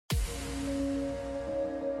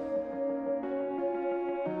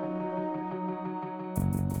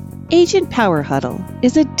Agent Power Huddle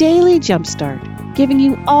is a daily jumpstart, giving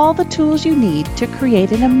you all the tools you need to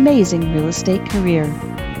create an amazing real estate career.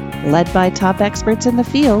 Led by top experts in the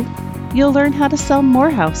field, you'll learn how to sell more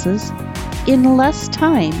houses in less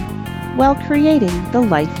time while creating the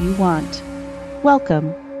life you want.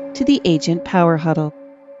 Welcome to the Agent Power Huddle.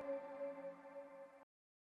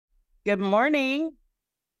 Good morning.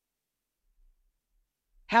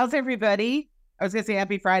 How's everybody? I was going to say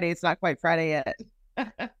happy Friday. It's not quite Friday yet.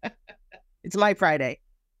 It's my Friday.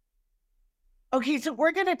 Okay, so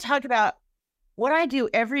we're going to talk about what I do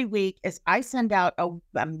every week is I send out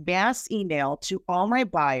a mass email to all my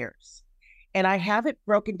buyers. And I have it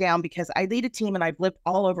broken down because I lead a team and I've lived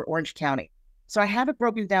all over Orange County. So I have it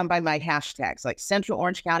broken down by my hashtags, like Central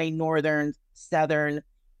Orange County, Northern, Southern.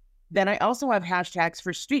 Then I also have hashtags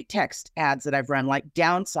for street text ads that I've run, like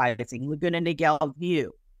downsizing, Laguna Niguel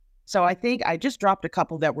View. So I think I just dropped a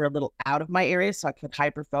couple that were a little out of my area so I could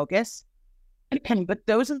hyper focus. But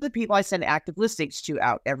those are the people I send active listings to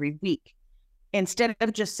out every week, instead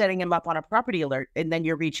of just setting them up on a property alert and then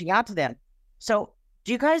you're reaching out to them. So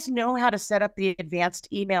do you guys know how to set up the advanced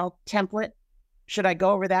email template? Should I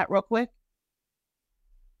go over that real quick?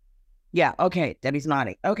 Yeah, okay, Debbie's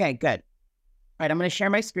nodding. Okay, good. All right, I'm going to share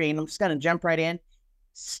my screen. I'm just going to jump right in.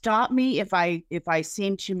 Stop me if I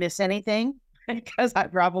seem to miss anything, because I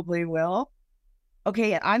probably will.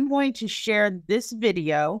 Okay, I'm going to share this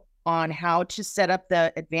video on how to set up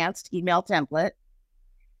the advanced email template.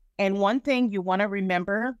 And one thing you want to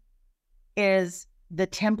remember is the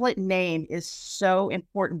template name is so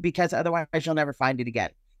important, because otherwise you'll never find it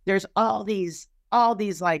again. There's all these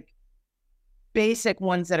like basic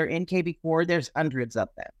ones that are in KB4. There's hundreds of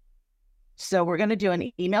them. So we're going to do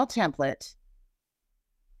an email template,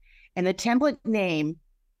 and the template name,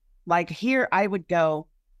 like here, I would go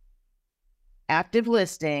active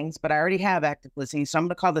listings, but I already have active listings. So I'm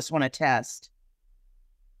going to call this one a test.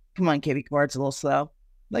 Come on, KB4, it's a little slow.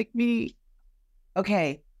 Like me.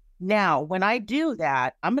 Okay. Now, when I do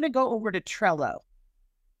that, I'm going to go over to Trello.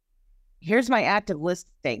 Here's my active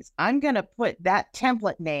listings. I'm going to put that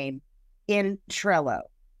template name in Trello.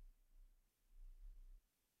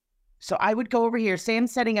 So I would go over here, say I'm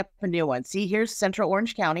setting up a new one. See, here's Central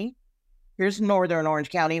Orange County. Here's Northern Orange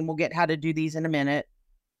County, and we'll get how to do these in a minute.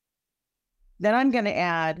 Then I'm going to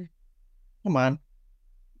add, come on,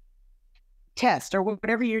 test, or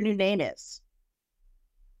whatever your new name is.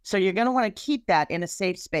 So you're going to want to keep that in a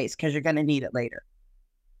safe space because you're going to need it later.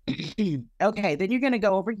 Okay, then you're going to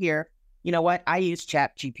go over here. You know what? I use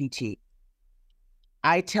ChatGPT.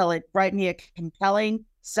 I tell it, write me a compelling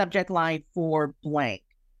subject line for blank,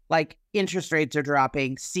 like interest rates are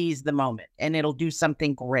dropping, seize the moment, and it'll do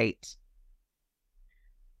something great.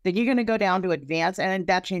 Then you're going to go down to advanced, and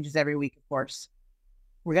that changes every week, of course.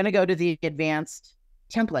 We're going to go to the advanced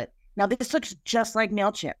template. Now, this looks just like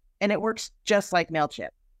MailChimp, and it works just like MailChimp.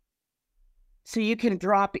 So you can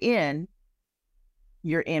drop in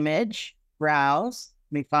your image, browse,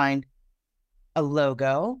 let me find a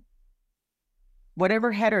logo,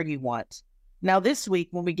 whatever header you want. Now, this week,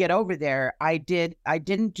 when we get over there, I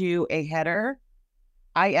didn't do a header.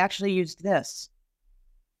 I actually used this.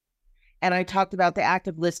 And I talked about the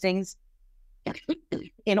active listings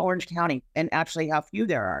in Orange County and actually how few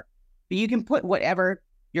there are. But you can put whatever,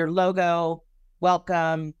 your logo,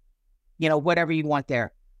 welcome, whatever you want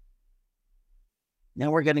there.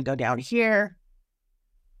 Now we're going to go down here.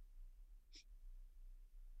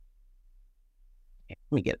 Let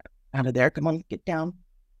me get out of there. Come on, get down.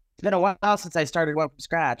 It's been a while since I started one from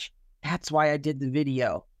scratch. That's why I did the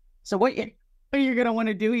video. So what you're going to want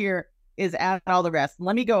to do here is add all the rest.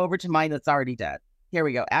 Let me go over to mine that's already done. Here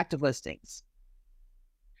we go, active listings.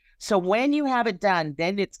 So when you have it done,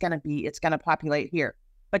 then it's going to populate here.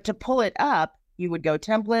 But to pull it up, you would go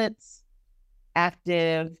templates,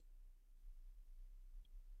 active,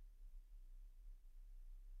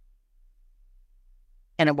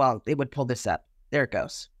 and it would pull this up. There it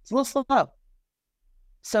goes. It's a little slow.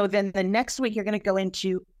 So then the next week, you're going to go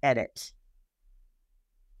into edit.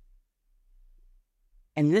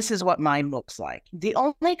 And this is what mine looks like. The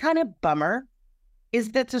only kind of bummer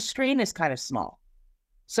is that the screen is kind of small.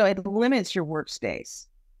 So it limits your workspace.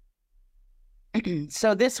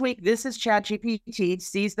 So this week, this is ChatGPT,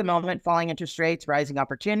 seize the moment, falling interest rates, rising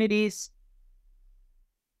opportunities.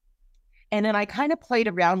 And then I kind of played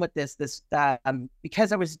around with this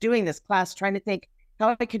because I was doing this class, trying to think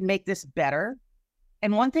how I could make this better.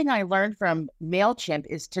 And one thing I learned from MailChimp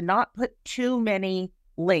is to not put too many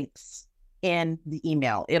links in the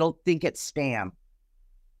email. It'll think it's spam.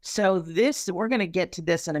 So we're going to get to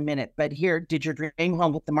this in a minute, but here, did your dream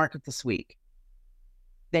home hit the market this week?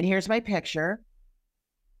 Then here's my picture.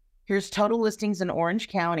 Here's total listings in Orange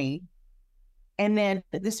County. And then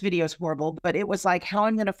this video is horrible, but it was like how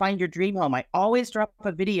I'm going to find your dream home. I always drop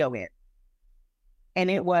a video in. And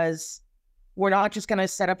it was, we're not just going to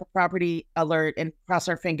set up a property alert and cross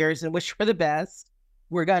our fingers and wish for the best.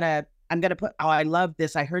 I'm going to put, oh, I love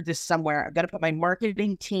this. I heard this somewhere. I'm going to put my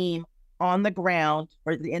marketing team on the ground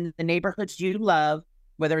or in the neighborhoods you love,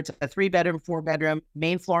 whether it's a 3-bedroom, 4-bedroom,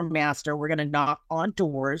 main floor master. We're going to knock on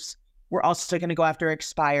doors. We're also going to go after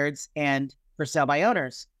expireds and for sale by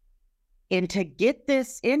owners. And to get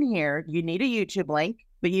this in here, you need a YouTube link,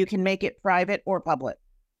 but you can make it private or public.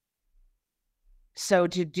 So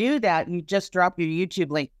to do that, you just drop your YouTube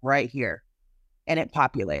link right here and it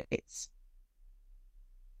populates.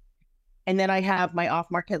 And then I have my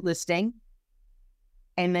off-market listing.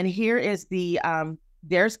 And then here is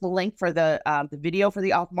there's the link for the video for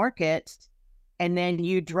the off-market. And then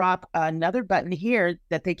you drop another button here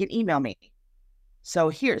that they can email me. So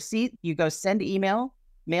here, see, you go send email,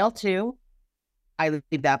 mail to, I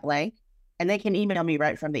leave that blank, and they can email me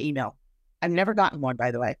right from the email. I've never gotten one,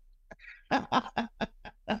 by the way.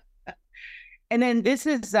 And then this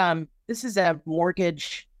is a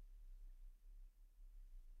mortgage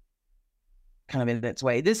kind of in its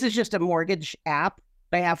way. This is just a mortgage app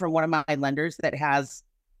I have from one of my lenders that has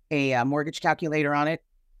a mortgage calculator on it.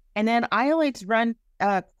 And then I always run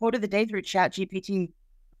quote of the day through ChatGPT.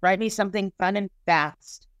 Write me something fun and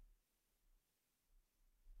fast.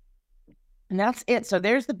 And that's it. So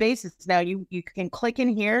there's the basics. Now you can click in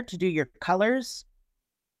here to do your colors,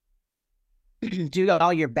 do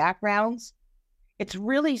all your backgrounds. It's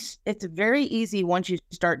very easy once you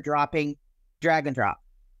start dropping, drag and drop.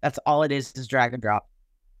 That's all it is drag and drop.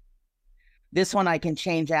 This one I can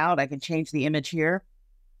change out. I can change the image here.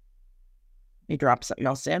 Let me drop something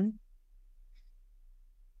else in.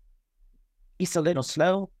 It's a little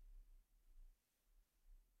slow.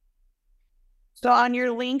 So on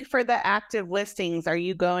your link for the active listings, are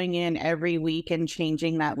you going in every week and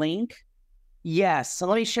changing that link? Yes. So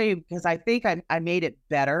let me show you, because I think I made it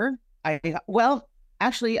better.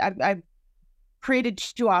 Actually, I've created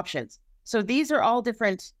 2 options. So these are all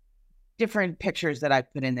different pictures that I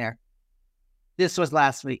put in there. This was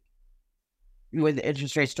last week with the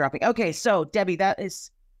interest rates dropping. Okay, so Debbie, that is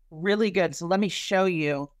really good. So let me show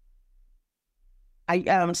you.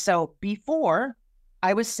 So before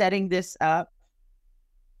I was setting this up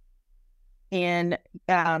in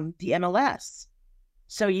the MLS.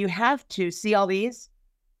 So you have to see all these.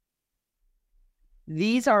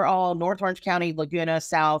 These are all North Orange County, Laguna,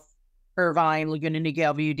 South, Irvine, Laguna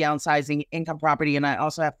Niguel View, downsizing, income property, and I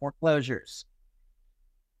also have foreclosures.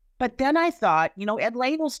 But then I thought, Ed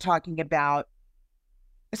Lane was talking about,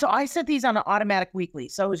 so I set these on an automatic weekly.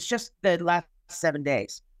 So it's just the last 7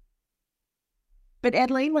 days. But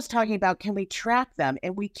Ed Lane was talking about, can we track them?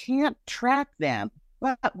 And we can't track them.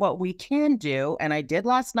 But what we can do, and I did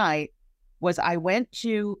last night, was I went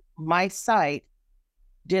to my site,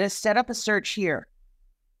 set up a search here.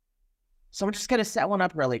 So I'm just going to set one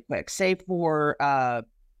up really quick, say for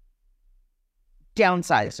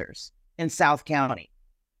downsizers in South County.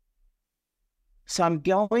 So I'm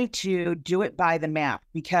going to do it by the map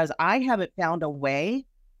because I haven't found a way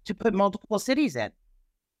to put multiple cities in.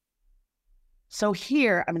 So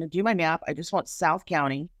here, I'm going to do my map. I just want South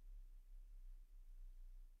County.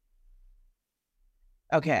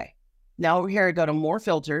 Okay. Now over here, I go to more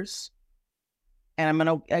filters. And I'm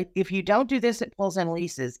going to, if you don't do this, it pulls in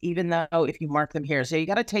leases, even though if you mark them here. So you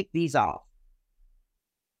got to take these off.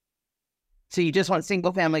 So you just want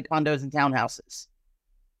single family condos and townhouses.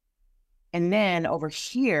 And then over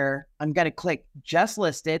here, I'm going to click just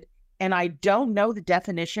listed. And I don't know the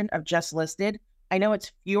definition of just listed. I know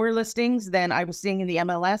it's fewer listings than I was seeing in the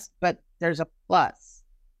MLS, but there's a plus.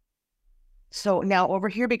 So now over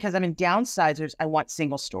here, because I'm in downsizers, I want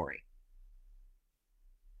single story.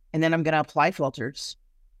 And then I'm going to apply filters.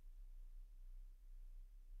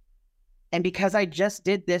 And because I just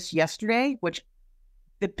did this yesterday, which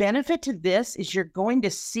the benefit to this is you're going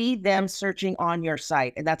to see them searching on your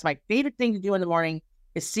site. And that's my favorite thing to do in the morning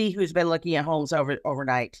is see who's been looking at homes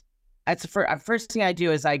overnight. That's the first thing I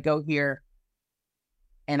do is I go here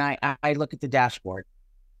and I look at the dashboard.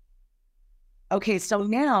 Okay, so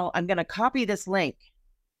now I'm going to copy this link.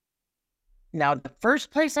 Now, the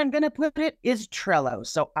first place I'm going to put it is Trello,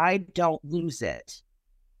 so I don't lose it.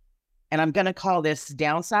 And I'm going to call this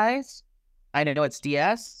downsize. I know it's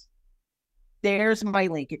DS. There's my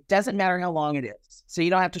link. It doesn't matter how long it is, so you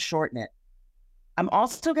don't have to shorten it. I'm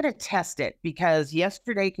also going to test it because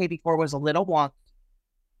yesterday KB4 was a little wonky.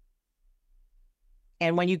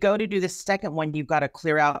 And when you go to do the second one, you've got to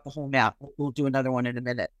clear out the whole map. We'll do another one in a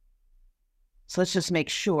minute. So let's just make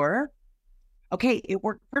sure. Okay, it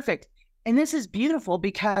worked perfect. And this is beautiful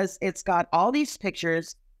because it's got all these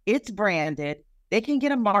pictures. It's branded. They can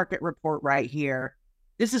get a market report right here.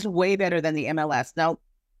 This is way better than the MLS. Now,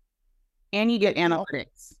 and you get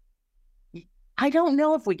analytics. I don't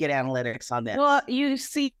know if we get analytics on this. Well, you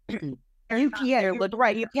see, you can,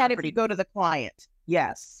 right. You can if you go to the client.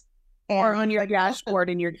 Yes. Or on your dashboard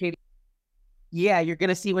in your TV. Yeah, you're going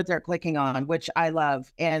to see what they're clicking on, which I love.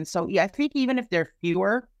 And so, yeah, I think even if they're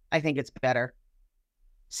fewer, I think it's better.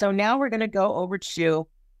 So now we're going to go over to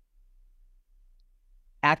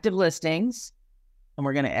active listings and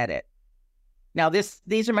we're going to edit. Now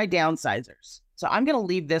these are my downsizers. So I'm going to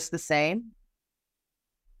leave this the same.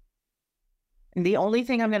 And the only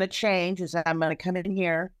thing I'm going to change is that I'm going to come in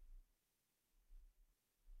here.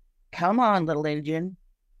 Come on, little engine.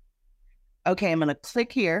 Okay, I'm going to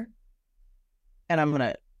click here. And I'm going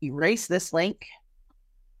to erase this link.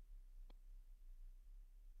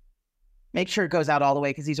 Make sure it goes out all the way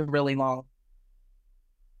because these are really long.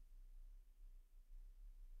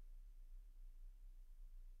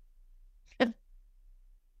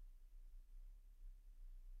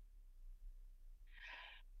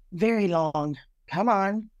 Very long. Come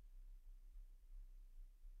on.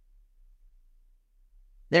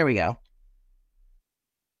 There we go.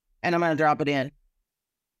 And I'm going to drop it in.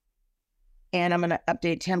 And I'm going to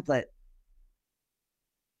update template.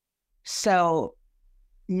 So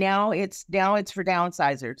now it's for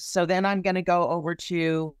downsizers. So then I'm going to go over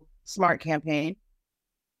to Smart Campaign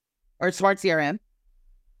or Smart CRM.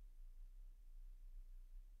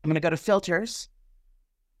 I'm going to go to filters.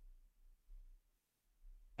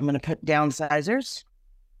 I'm going to put downsizers.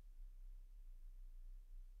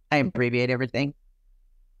 I abbreviate everything.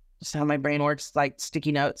 Just how my brain works, like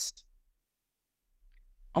sticky notes.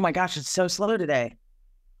 Oh my gosh, it's so slow today.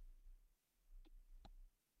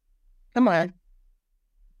 Come on.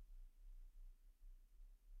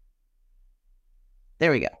 There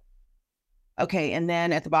we go. Okay, and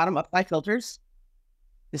then at the bottom, apply filters.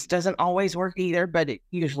 This doesn't always work either, but it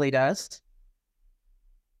usually does.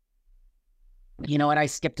 You know what? I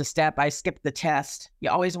skipped a step. I skipped the test. You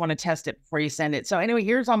always want to test it before you send it. So anyway,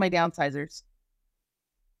 here's all my downsizers.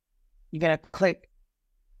 You're going to click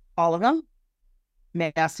all of them.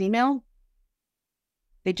 Mass email.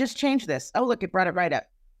 They just changed this. Oh, look, it brought it right up.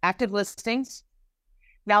 Active listings.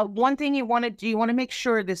 Now, one thing you want to do, you want to make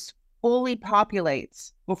sure this fully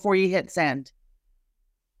populates before you hit send.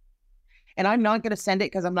 And I'm not going to send it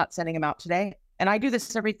because I'm not sending them out today. And I do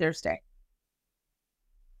this every Thursday.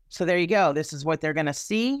 So there you go. This is what they're going to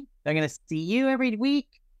see. They're going to see you every week.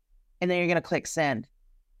 And then you're going to click send.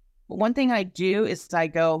 But one thing I do is I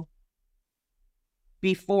go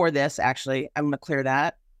before this, actually, I'm going to clear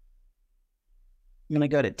that. I'm going to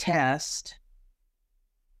go to test.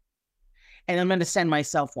 And I'm going to send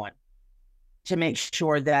myself one to make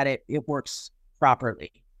sure that it works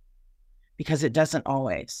properly. Because it doesn't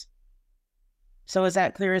always. So is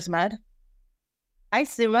that clear as mud? Hi,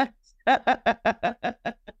 Suma.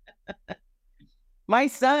 My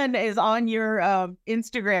son is on your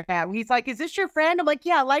Instagram. He's like, is this your friend? I'm like,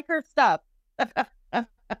 yeah, I like her stuff.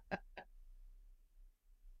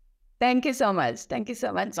 Thank you so much. Thank you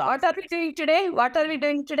so much. What are we doing today? What are we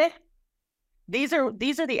doing today? These are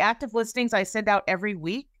the active listings I send out every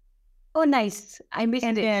week. Oh, nice. I missed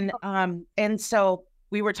it. And so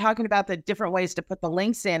we were talking about the different ways to put the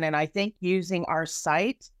links in, and I think using our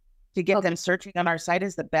site to get them searching on our site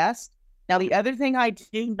is the best. Now, the other thing I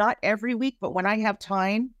do, not every week, but when I have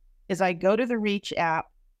time, is I go to the Reach app,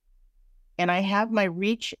 and I have my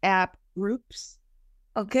Reach app groups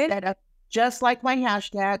set up just like my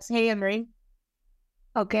hashtags. Hey, Henry.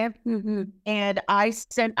 Okay. Mm-hmm. And I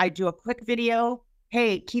do a quick video.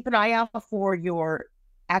 Hey, keep an eye out for your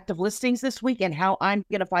active listings this week and how I'm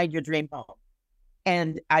going to find your dream home.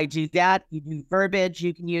 And I do that. You do verbiage.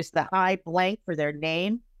 You can use the hi blank for their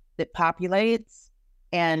name that populates.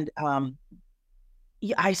 And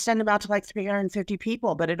I send them out to like 350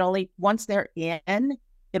 people, but once they're in,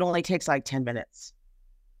 it only takes like 10 minutes.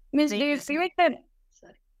 Means do you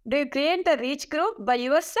create the Reach group by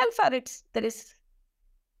yourself, or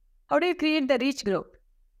how do you create the Reach group?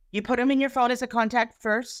 You put them in your phone as a contact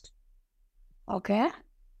first. Okay.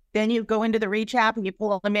 Then you go into the Reach app and you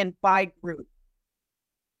pull them in by group.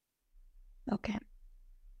 Okay.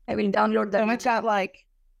 I will download that. So it's got like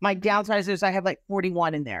my downsizers, I have like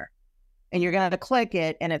 41 in there. And you're going to click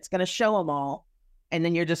it and it's going to show them all. And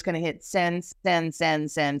then you're just going to hit send, send, send,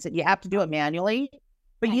 send. You have to do it manually.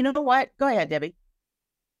 But you know what? Go ahead, Debbie.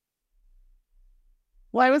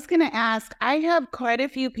 Well, I was going to ask, I have quite a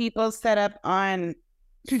few people set up on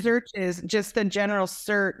searches, just the general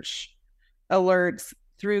search alerts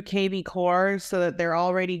through KV Core so that they're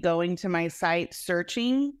already going to my site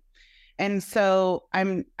searching. And so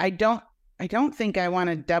I don't think I want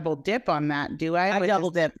to double dip on that, do I? I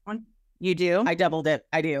double dip. You do? I double dip.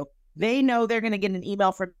 I do. They know they're going to get an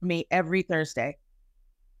email from me every Thursday.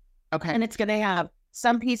 Okay. And it's going to have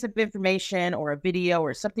some piece of information or a video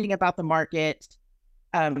or something about the market.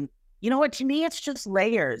 You know what? To me, it's just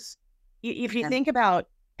layers. If you think about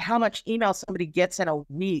how much email somebody gets in a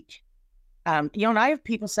week, and I have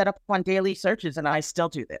people set up on daily searches, and I still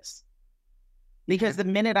do this. Because the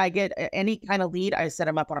minute I get any kind of lead, I set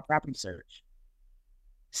them up on a property search.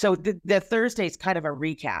 So the Thursday is kind of a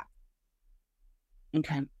recap.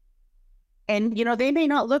 Okay. And, they may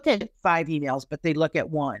not look at 5 emails, but they look at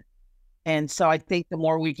 1. And so I think the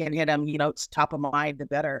more we can hit them, it's top of mind, the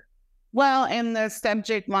better. Well, and the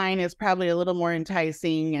subject line is probably a little more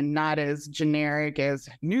enticing and not as generic as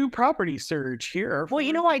new property search here.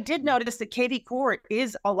 Well, I did notice that KV Core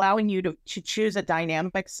is allowing you to choose a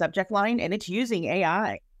dynamic subject line, and it's using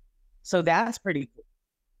AI. So that's pretty cool.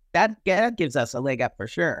 That gives us a leg up for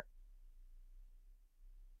sure.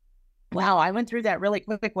 Wow, I went through that really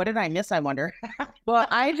quick. What did I miss, I wonder? Well,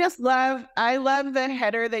 I love the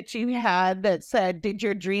header that you had that said, "Did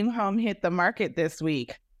your dream home hit the market this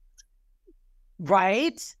week?"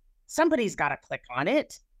 Right? Somebody's got to click on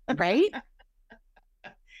it, right?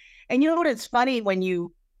 And you know what? It's funny when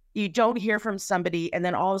you don't hear from somebody and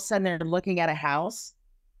then all of a sudden they're looking at a house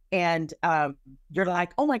and you're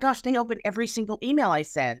like, oh my gosh, they opened every single email I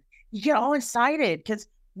sent. You get all excited because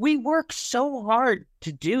we work so hard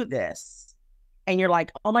to do this. And you're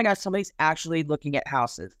like, oh my gosh, somebody's actually looking at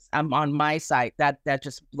houses. I'm on my site. That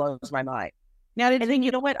just blows my mind. Now, and then you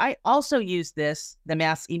know what? I also use the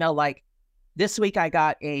mass email. Like this week I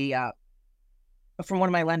got from one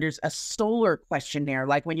of my lenders, a solar questionnaire.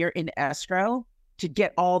 Like when you're in escrow to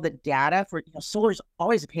get all the data for, solar's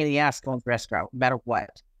always a pain in the ass going through escrow, no matter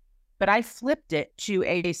what. But I flipped it to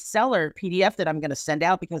a seller PDF that I'm going to send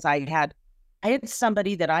out because I had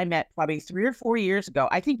somebody that I met probably 3 or 4 years ago,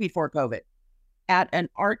 I think before COVID, at an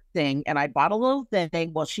art thing. And I bought a little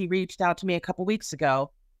thing. Well, she reached out to me a couple weeks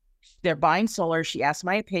ago. They're buying solar. She asked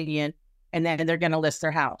my opinion, and then they're going to list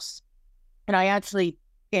their house.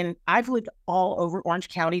 And I've lived all over Orange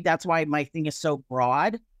County. That's why my thing is so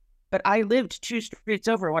broad. But I lived 2 streets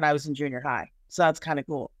over when I was in junior high. So that's kind of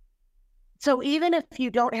cool. So even if you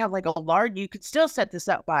don't have like a large, you could still set this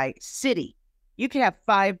up by city. You could have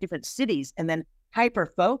 5 different cities and then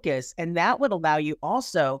hyper focus. And that would allow you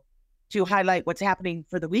also to highlight what's happening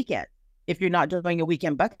for the weekend if you're not doing a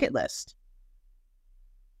weekend bucket list.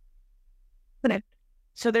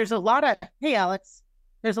 So there's a lot of, hey, Alex,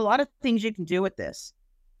 there's a lot of things you can do with this.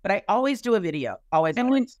 But I always do a video. Always.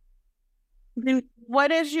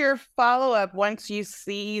 What is your follow-up once you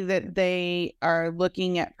see that they are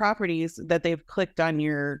looking at properties that they've clicked on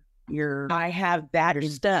your I have that in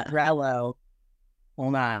stuff. Trello.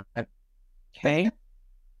 Hold on. Okay.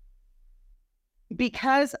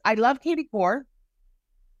 Because I love KV Core,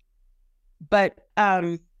 but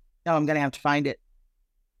I'm gonna have to find it.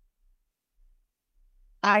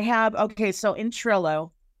 I have so in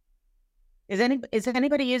Trello, is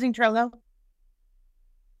anybody using Trello?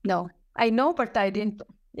 No, I know, but I didn't.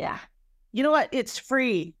 Yeah. You know what? It's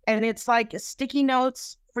free, and it's like sticky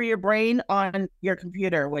notes for your brain on your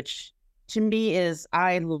computer, which to me is,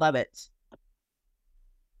 I love it.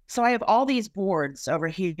 So I have all these boards over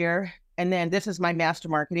here, and then this is my master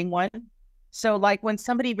marketing one. So like when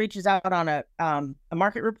somebody reaches out on a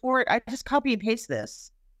market report, I just copy and paste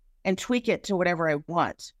this and tweak it to whatever I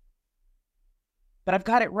want. But I've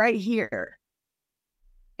got it right here.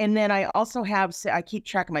 And then I also I keep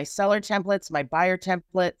track of my seller templates, my buyer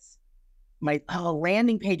templates, my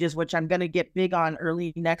landing pages, which I'm going to get big on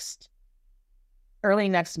early next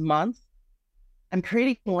month. I'm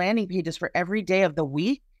creating landing pages for every day of the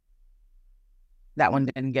week. That one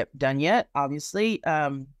didn't get done yet, obviously.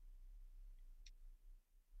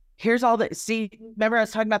 Here's all remember I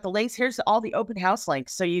was talking about the links? Here's all the open house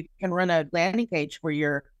links. So you can run a landing page for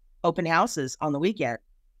your open houses on the weekend.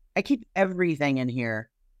 I keep everything in here.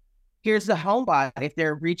 Here's the HomeBot. If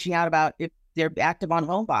they're reaching out if they're active on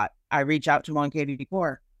HomeBot, I reach out to them on KV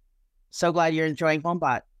Core. So glad you're enjoying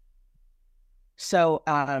HomeBot. So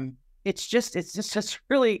it's just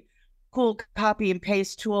really cool copy and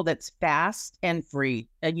paste tool that's fast and free.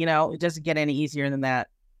 And, it doesn't get any easier than that.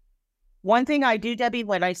 One thing I do, Debbie,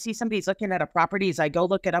 when I see somebody's looking at a property is I go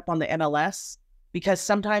look it up on the MLS, because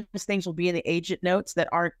sometimes things will be in the agent notes that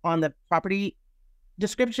aren't on the property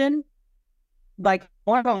description. Like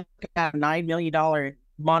one of them got a $9 million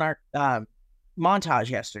Monarch montage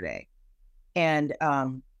yesterday. And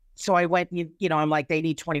So I went, I'm like, they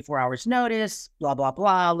need 24 hours notice, blah, blah,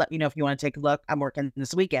 blah. Let me know if you want to take a look. I'm working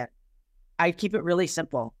this weekend. I keep it really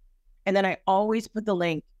simple. And then I always put the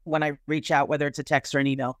link when I reach out, whether it's a text or an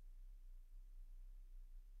email.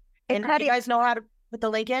 And how do you guys know how to put the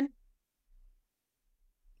link in?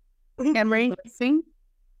 Emery?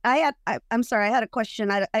 I'm sorry, I had a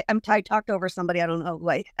question. I talked over somebody. I don't know who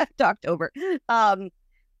I talked over.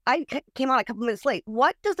 I came on a couple minutes late.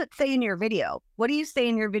 What does it say in your video? What do you say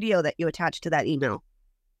in your video that you attached to that email?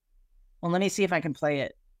 Well, let me see if I can play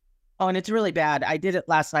it. Oh, and it's really bad. I did it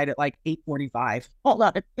last night at like 8:45. Hold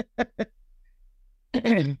on.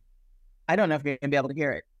 I don't know if you're going to be able to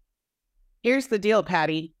hear it. Here's the deal,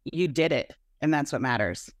 Patti. You did it, and that's what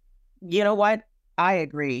matters. You know what? I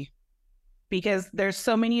agree. Because there's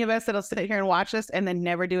so many of us that'll sit here and watch this and then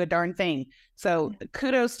never do a darn thing. So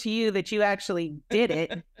kudos to you that you actually did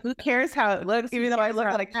it. Who cares how it looks? Even though I look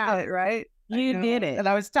like shit, right? You did it. And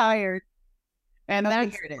I was tired. And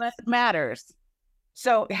that's what matters.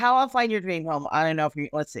 So how I'll find your dream home. I don't know if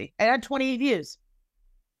let's see. I had 20 views.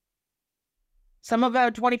 Some of them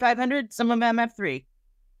have 2,500. Some of them have 3.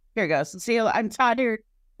 Here it goes. See, I'm tired.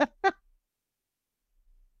 Can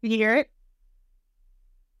you hear it?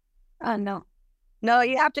 No. No,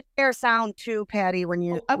 you have to share sound too, Patti, when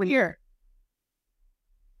you... Up here.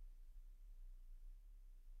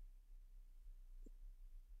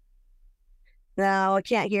 No, I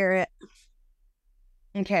can't hear it.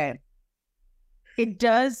 Okay. It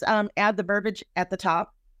does add the verbiage at the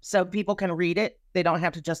top so people can read it. They don't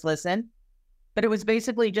have to just listen. But it was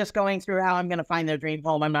basically just going through how I'm going to find their dream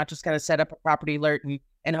home. I'm not just going to set up a property alert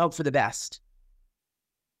and hope for the best.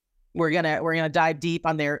 We're gonna dive deep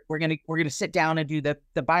on there. We're gonna sit down and do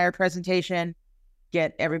the buyer presentation,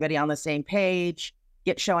 get everybody on the same page,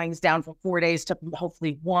 get showings down from 4 days to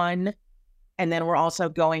hopefully 1, and then we're also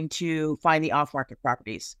going to find the off-market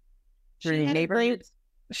properties through neighborhoods.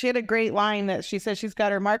 She had a great line that she said she's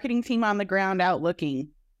got her marketing team on the ground out looking,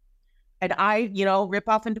 and I, rip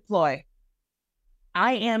off and deploy.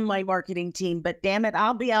 I am my marketing team, but damn it,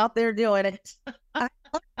 I'll be out there doing it. I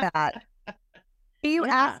love that.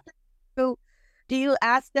 Do you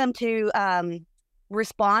ask them to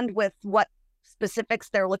respond with what specifics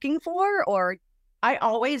they're looking for, or? I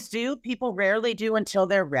always do. People rarely do until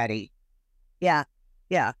they're ready. Yeah.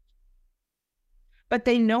 But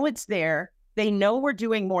they know it's there. They know we're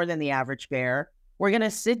doing more than the average bear. We're going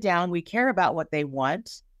to sit down. We care about what they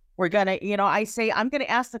want. We're going to, I say, I'm going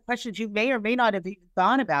to ask the questions you may or may not have even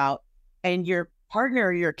thought about, and your partner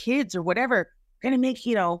or your kids or whatever, going to make,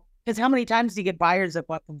 because how many times do you get buyers that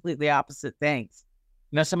want completely opposite things?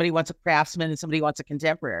 Somebody wants a craftsman and somebody wants a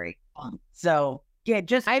contemporary. So yeah,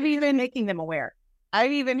 I've even making them aware.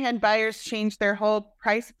 I've even had buyers change their whole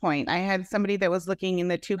price point. I had somebody that was looking in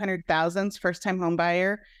the 200,000s, first time home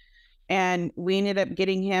buyer, and we ended up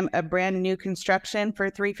getting him a brand new construction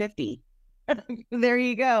for $350,000. There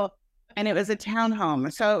you go. And it was a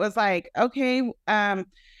townhome. So it was like, okay,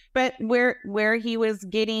 but where he was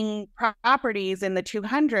getting properties in the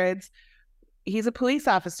 200s, he's a police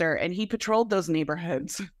officer and he patrolled those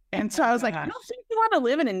neighborhoods. And so I was like, I don't think you want to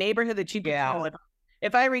live in a neighborhood that you patrol.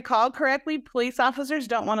 If I recall correctly, police officers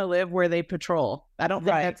don't want to live where they patrol. I don't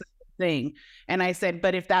think that's a thing. And I said,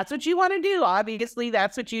 but if that's what you want to do, obviously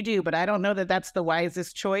that's what you do. But I don't know that that's the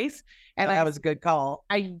wisest choice. And that was a good call.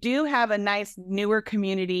 I do have a nice newer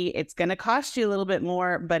community. It's going to cost you a little bit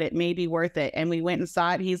more, but it may be worth it. And we went and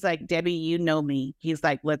saw it. He's like, Debbie, you know me. He's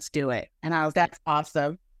like, let's do it. And I was that's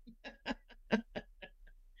awesome.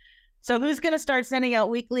 So who's going to start sending out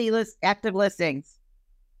weekly active listings?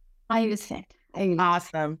 I will send.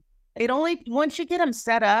 Awesome. Once you get them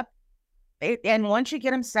set up,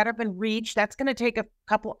 and reach, that's going to take a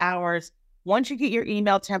couple hours. Once you get your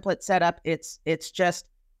email template set up, it's just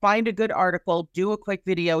find a good article, do a quick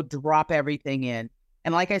video, drop everything in.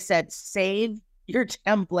 And like I said, save your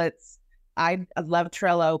templates. I love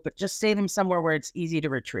Trello, but just save them somewhere where it's easy to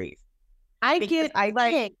retrieve. I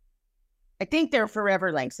think they're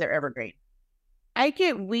forever links. They're evergreen. I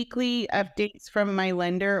get weekly updates from my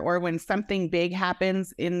lender, or when something big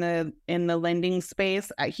happens in the lending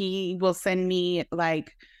space, he will send me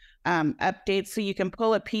like updates, so you can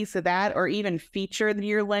pull a piece of that, or even feature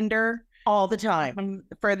your lender all the time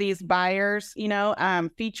for these buyers.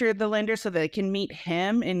 Feature the lender so that they can meet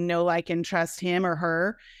him and know, like, and trust him or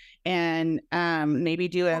her, and maybe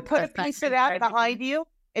do put a piece of that behind you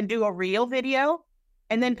and do a reel video,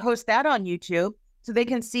 and then post that on YouTube so they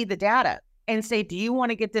can see the data. And say, do you want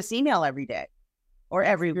to get this email every day or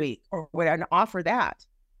every week or whatever, and offer that?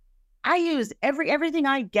 I use everything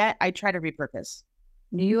I get, I try to repurpose.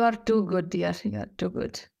 You are too good, dear. You are too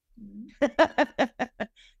good.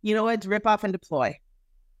 You know what? Rip off and deploy.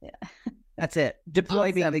 Yeah. That's it.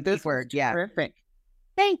 Deploy being the key word. Yeah. Perfect.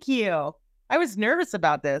 Thank you. I was nervous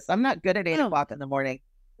about this. I'm not good at 8 o'clock in the morning.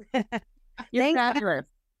 You're fabulous.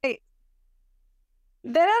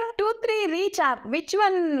 There are 2, 3 reach app. Which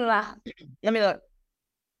one? Let me look.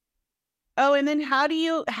 Oh, and then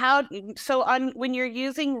when you're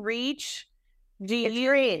using Reach, do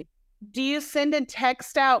you send a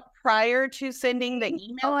text out prior to sending the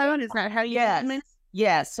email out? Is that how you do it?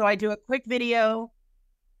 Yes. So I do a quick video.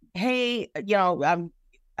 Hey,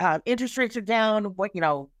 interest rates are down. What,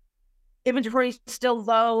 inventory is still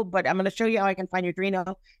low, but I'm going to show you how I can find your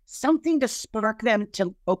Drino. Something to spark them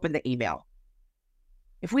to open the email.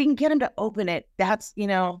 If we can get them to open it, that's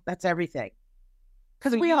everything.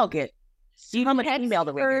 Because we all get how much email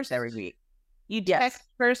do we get every week? You text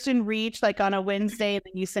first and Reach like on a Wednesday, and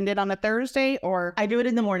then you send it on a Thursday, or I do it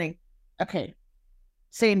in the morning. Okay.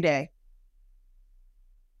 Same day.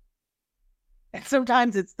 And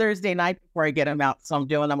sometimes it's Thursday night before I get them out, so I'm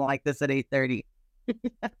doing them like this at 8:30.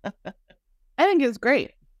 I think it's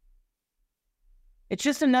great. It's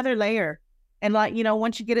just another layer. And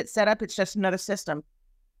once you get it set up, it's just another system.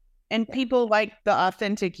 And people like the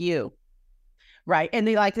authentic you. Right. And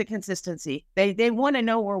they like the consistency. They want to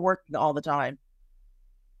know we're working all the time.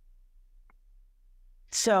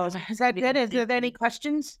 So is that good? Is there any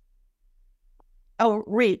questions? Oh,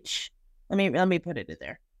 Reach. Let me put it in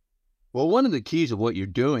there. Well, one of the keys of what you're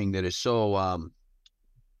doing that is so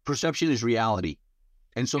perception is reality.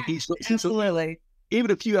 And so Absolutely. Even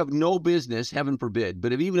if you have no business, heaven forbid,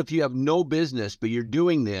 but even if you have no business, but you're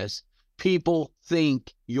doing this, people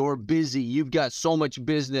think you're busy. You've got so much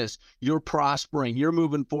business. You're prospering. You're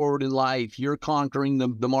moving forward in life. You're conquering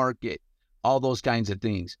the market, all those kinds of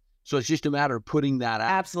things. So it's just a matter of putting that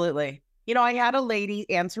out. Absolutely. I had a lady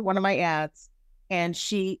answer one of my ads, and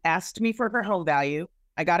she asked me for her home value.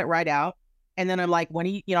 I got it right out. And then I'm like, when are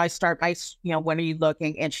you, when are you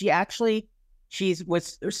looking? And she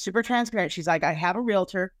was super transparent. She's like, I have a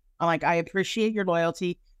realtor. I'm like, I appreciate your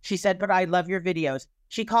loyalty. She said, but I love your videos.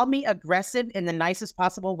 She called me aggressive in the nicest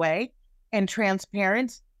possible way and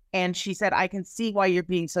transparent. And she said, I can see why you're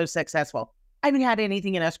being so successful. I haven't had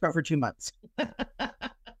anything in escrow for 2 months.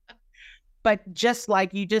 But just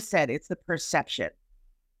like you just said, it's the perception.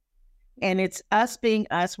 And it's us being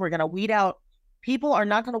us. We're going to weed out. People are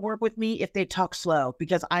not going to work with me if they talk slow,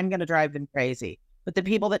 because I'm going to drive them crazy. But the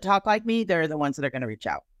people that talk like me, they're the ones that are going to reach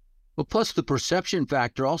out. Well, plus the perception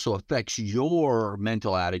factor also affects your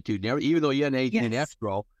mental attitude. Even though you're an agent in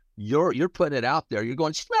escrow, you're putting it out there. You're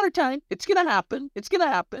going, it's a matter of time. It's going to happen. It's going to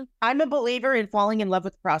happen. I'm a believer in falling in love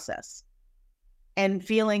with the process and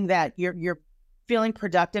feeling that you're feeling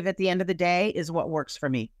productive at the end of the day is what works for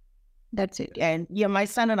me. That's it. And my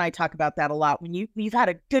son and I talk about that a lot. When you've had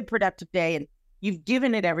a good productive day and you've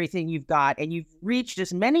given it everything you've got and you've reached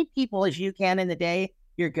as many people as you can in the day,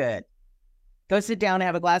 you're good. Go sit down,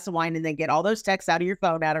 have a glass of wine, and then get all those texts out of your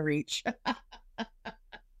phone out of reach.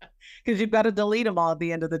 Because you've got to delete them all at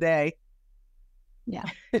the end of the day. Yeah.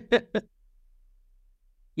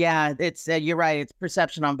 Yeah, it's you're right. It's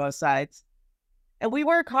perception on both sides. And we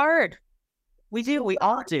work hard. We do. We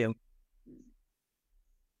all do.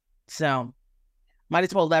 So might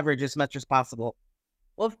as well leverage as much as possible.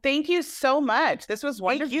 Well, thank you so much. This was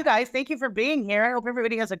wonderful. Thank you guys. Thank you for being here. I hope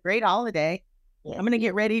everybody has a great holiday. Yeah. I'm going to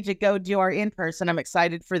get ready to go do our in-person. I'm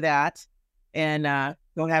excited for that. And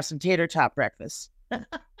go have some tater tot breakfast. All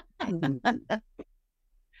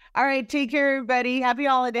right. Take care, everybody. Happy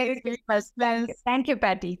holidays. Merry Christmas. Thank you,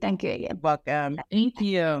 Patti. Thank you again. Welcome. Thank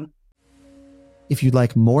you. If you'd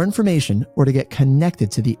like more information or to get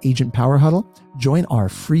connected to the Agent Power Huddle, join our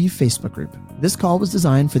free Facebook group. This call was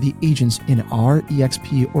designed for the agents in our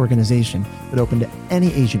EXP organization, but open to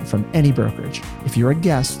any agent from any brokerage. If you're a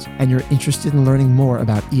guest and you're interested in learning more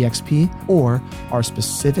about EXP or our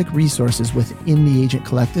specific resources within the Agent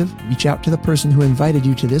Collective, reach out to the person who invited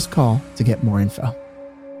you to this call to get more info.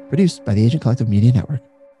 Produced by the Agent Collective Media Network.